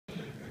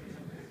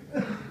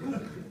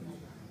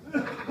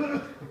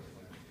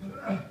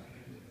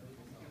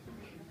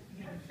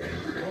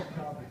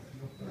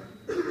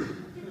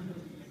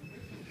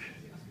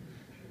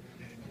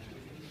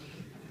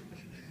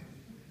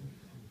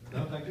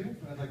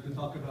like to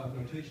talk about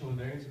notational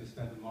invariance of the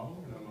standard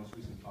model and our most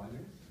recent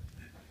findings.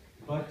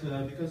 But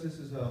because this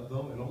is,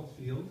 though, an old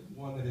field,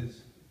 one that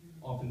is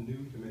often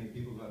new to many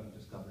people who haven't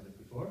discovered it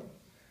before,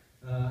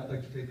 I'd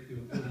like to take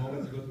a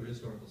moment to go through a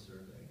historical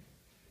survey.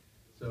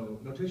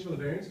 So notational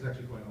invariance is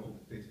actually quite old.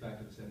 It dates back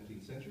to the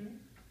 17th century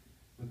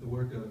with the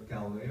work of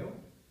Galileo,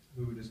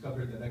 who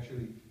discovered that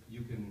actually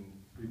you can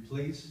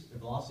replace a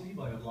velocity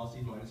by a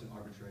velocity minus an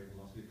arbitrary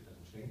velocity that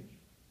doesn't change.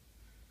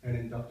 And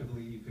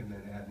inductively, you can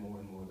then add more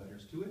and more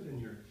letters to it,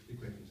 and your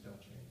equations don't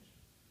change.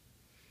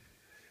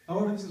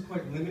 However, this is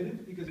quite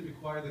limited because it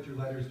required that your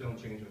letters don't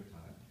change with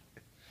time.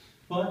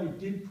 But it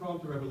did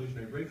prompt a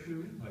revolutionary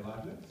breakthrough by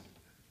Leibniz.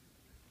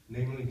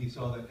 Namely, he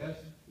saw that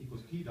F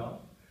equals P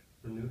dot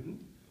for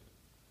Newton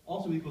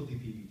also equals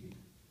dp dt.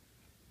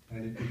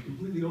 And it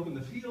completely opened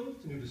the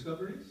field to new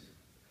discoveries,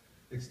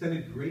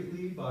 extended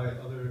greatly by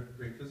other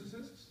great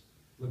physicists,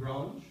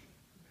 Lagrange,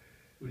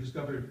 who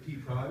discovered P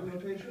prime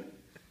notation,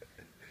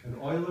 and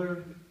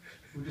Euler,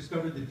 who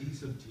discovered the d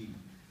sub t.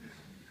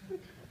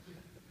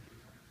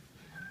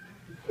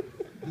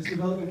 This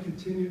development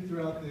continued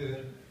throughout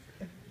the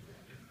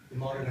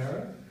modern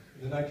era.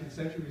 In the 19th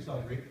century, we saw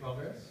great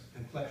progress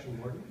in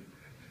Clebsch-Morgan,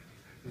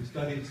 who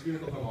studied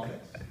spherical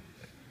harmonics,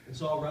 and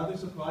saw rather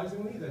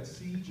surprisingly that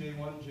C,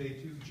 J1,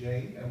 J2,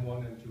 J,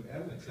 M1, M2,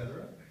 M,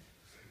 etc.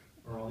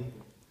 are all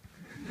equal.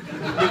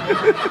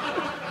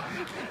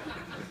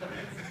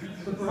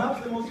 But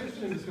perhaps the most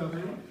interesting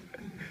discovery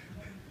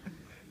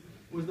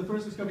was the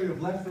first discovery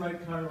of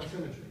left-right chiral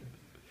symmetry.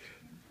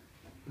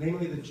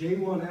 Namely that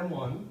J1,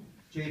 M1,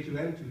 J2,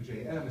 M2,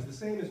 Jm is the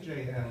same as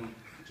Jm,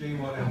 J1,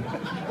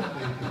 M1,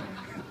 J2.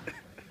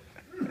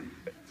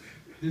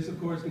 This, of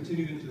course,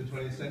 continued into the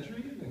 20th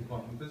century in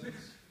quantum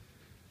physics.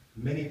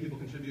 Many people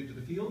contributed to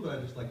the field, but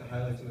I'd just like to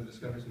highlight some of the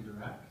discoveries from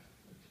Dirac.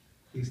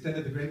 He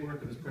extended the great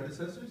work of his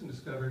predecessors and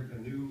discovered a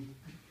new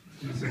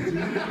d sub t,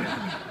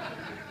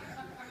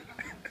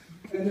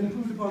 and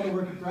improved upon the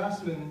work of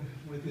Grassmann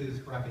with his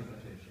bracket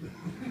notation.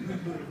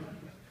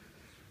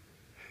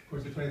 Of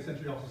course, the 20th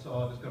century also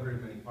saw a discovery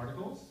of many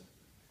particles,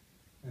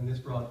 and this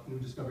brought new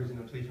discoveries in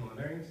notational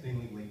invariance,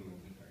 namely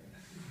labeling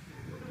invariance.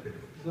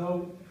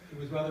 So it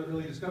was rather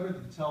early discovered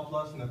that the tau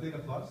plus and the theta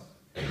plus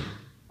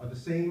are the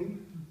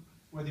same,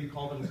 whether you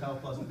call them tau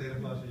plus and theta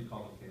plus or you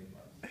call them k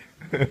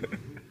plus.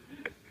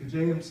 The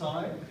Jm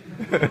psi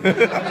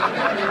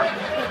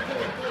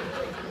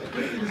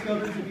quickly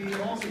discovered to be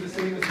also the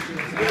same as the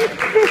Jm psi.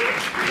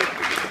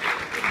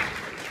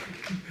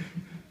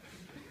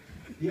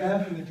 The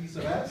F and the d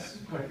sub s,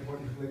 quite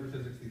important for flavor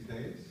physics these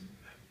days,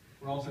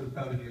 were also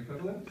found to be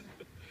equivalent.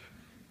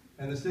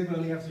 And the sigma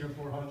and the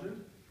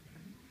F0400,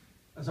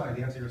 sorry,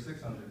 the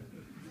F0600,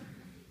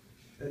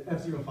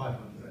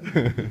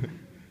 F0500,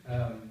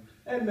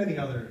 and many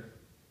other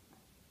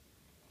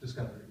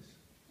discoveries,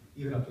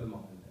 even up to the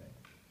modern day.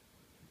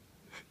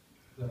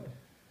 So,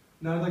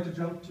 now I'd like to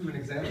jump to an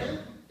example.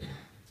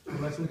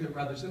 Let's look at a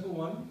rather simple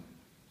one,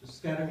 just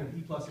scattering of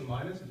E plus E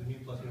minus into mu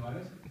plus E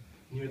minus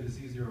near the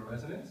Z0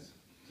 resonance.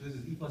 So this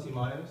is E plus E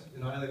minus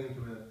annihilating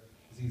to a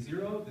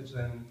Z0, which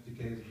then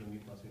decays into mu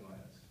plus E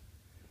minus.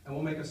 And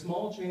we'll make a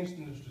small change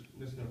to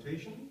this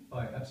notation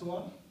by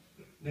epsilon.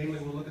 Namely,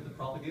 we'll look at the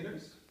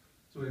propagators.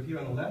 So we have here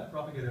on the left,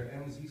 propagator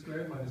mz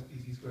squared minus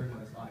pz squared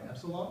minus I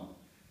epsilon.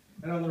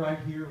 And on the right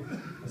here,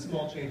 a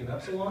small change of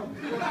epsilon.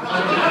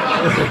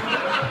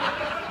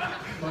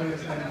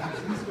 Minus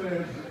mz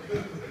squared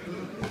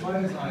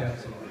minus I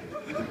epsilon.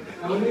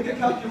 And we make a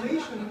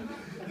calculation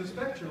of the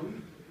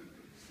spectrum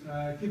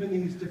given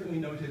these differently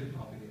notated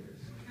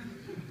propagators.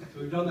 So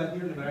we've done that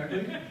here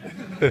numerically.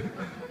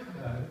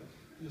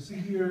 You'll see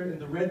here in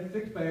the red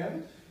thick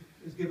band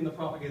is given the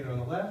propagator on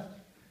the left,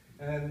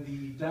 and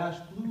the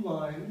dashed blue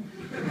line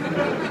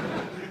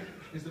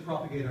is the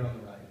propagator on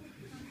the right.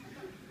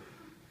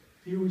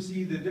 Here we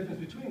see the difference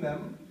between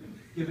them,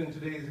 given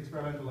today's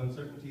experimental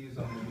uncertainties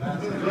on the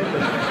mass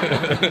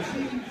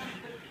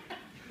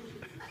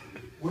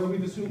where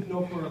we've assumed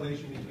no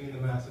correlation between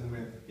the mass and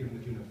width, given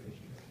the two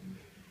notations.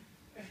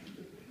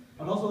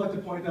 I'd also like to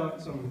point out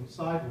some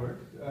side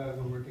work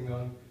we're working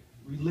on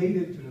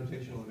related to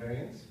notational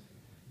invariance,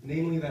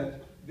 namely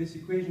that this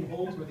equation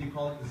holds whether you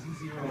call it the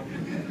Z0 or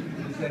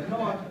the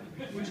Z0,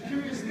 which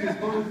curiously is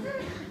both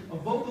a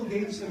vocal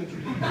gauge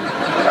symmetry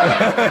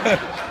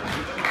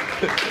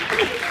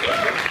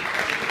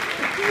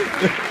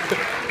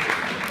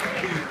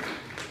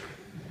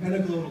and a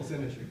global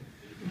symmetry.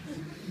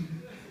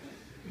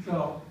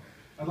 So,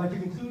 I'd like to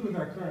conclude with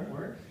our current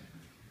work,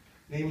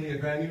 namely a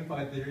grand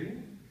unified theory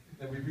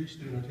that we've reached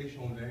through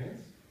notational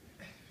invariance.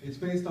 It's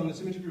based on the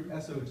symmetry group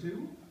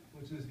SO2,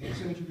 which is the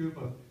symmetry group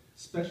of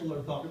special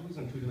orthographies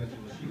on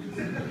two-dimensional sheets.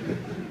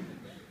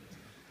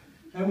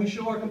 And we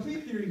show our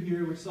complete theory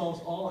here, which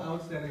solves all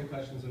outstanding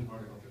questions in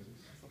particle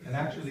physics. And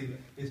actually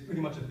is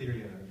pretty much a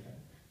theory of everything.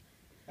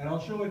 And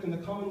I'll show it in the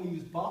commonly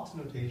used box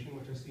notation,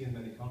 which I see in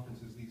many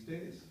conferences these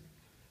days.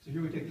 So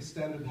here we take the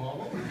standard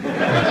model.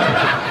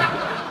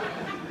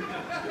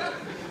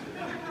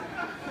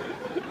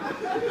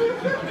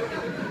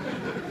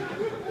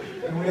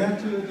 And we add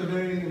to it the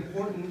very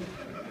important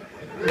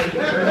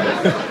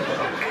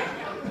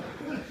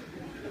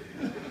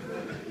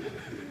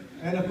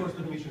And of course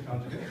the Venetian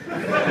conjugate.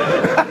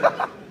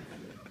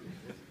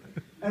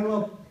 And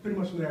well, pretty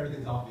much from there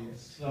everything's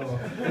obvious. So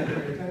thank you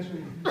for your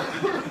attention.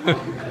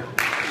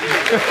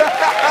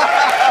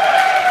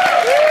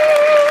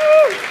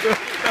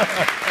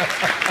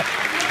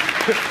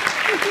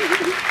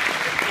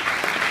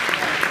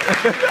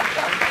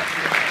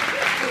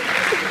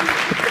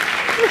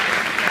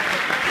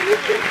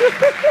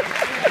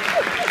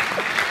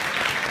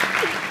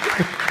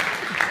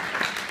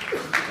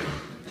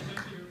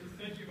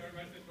 Thank you very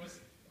much. It was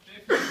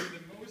definitely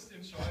the most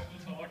enjoyable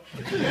talk.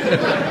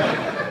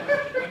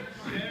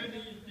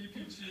 Any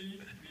DPG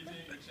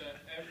meeting which I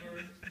ever.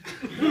 I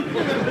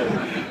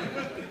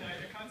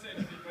can't say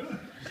anything, but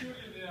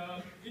surely there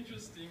are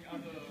interesting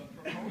other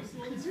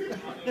proposals,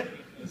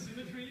 other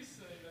symmetries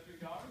in that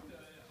regard.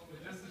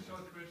 Just a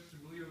short question: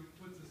 will you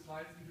put the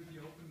slides into the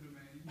open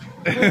domain?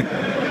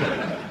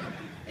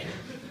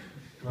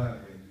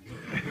 Gladly.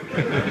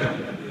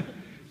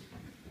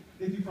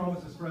 If you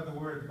promise to spread the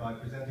word by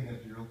presenting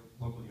it to your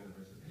local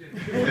university. Yes.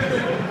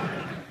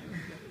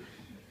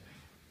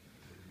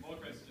 More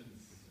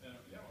questions?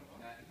 Yeah, or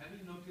not? Have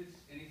you noticed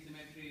any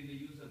symmetry in the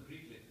use of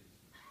Greek letters?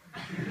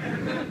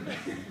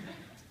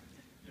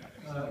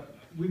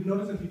 We've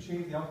noticed if you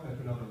change the alphabet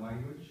to another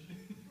language,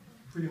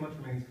 pretty much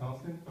remains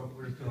constant, but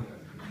we're still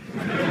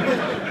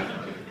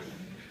investigating.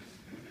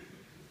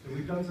 So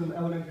we've done some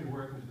elementary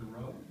work into the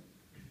row,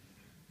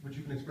 which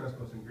you can express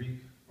both in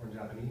Greek or in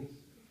Japanese,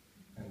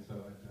 and so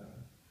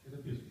it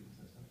appears to be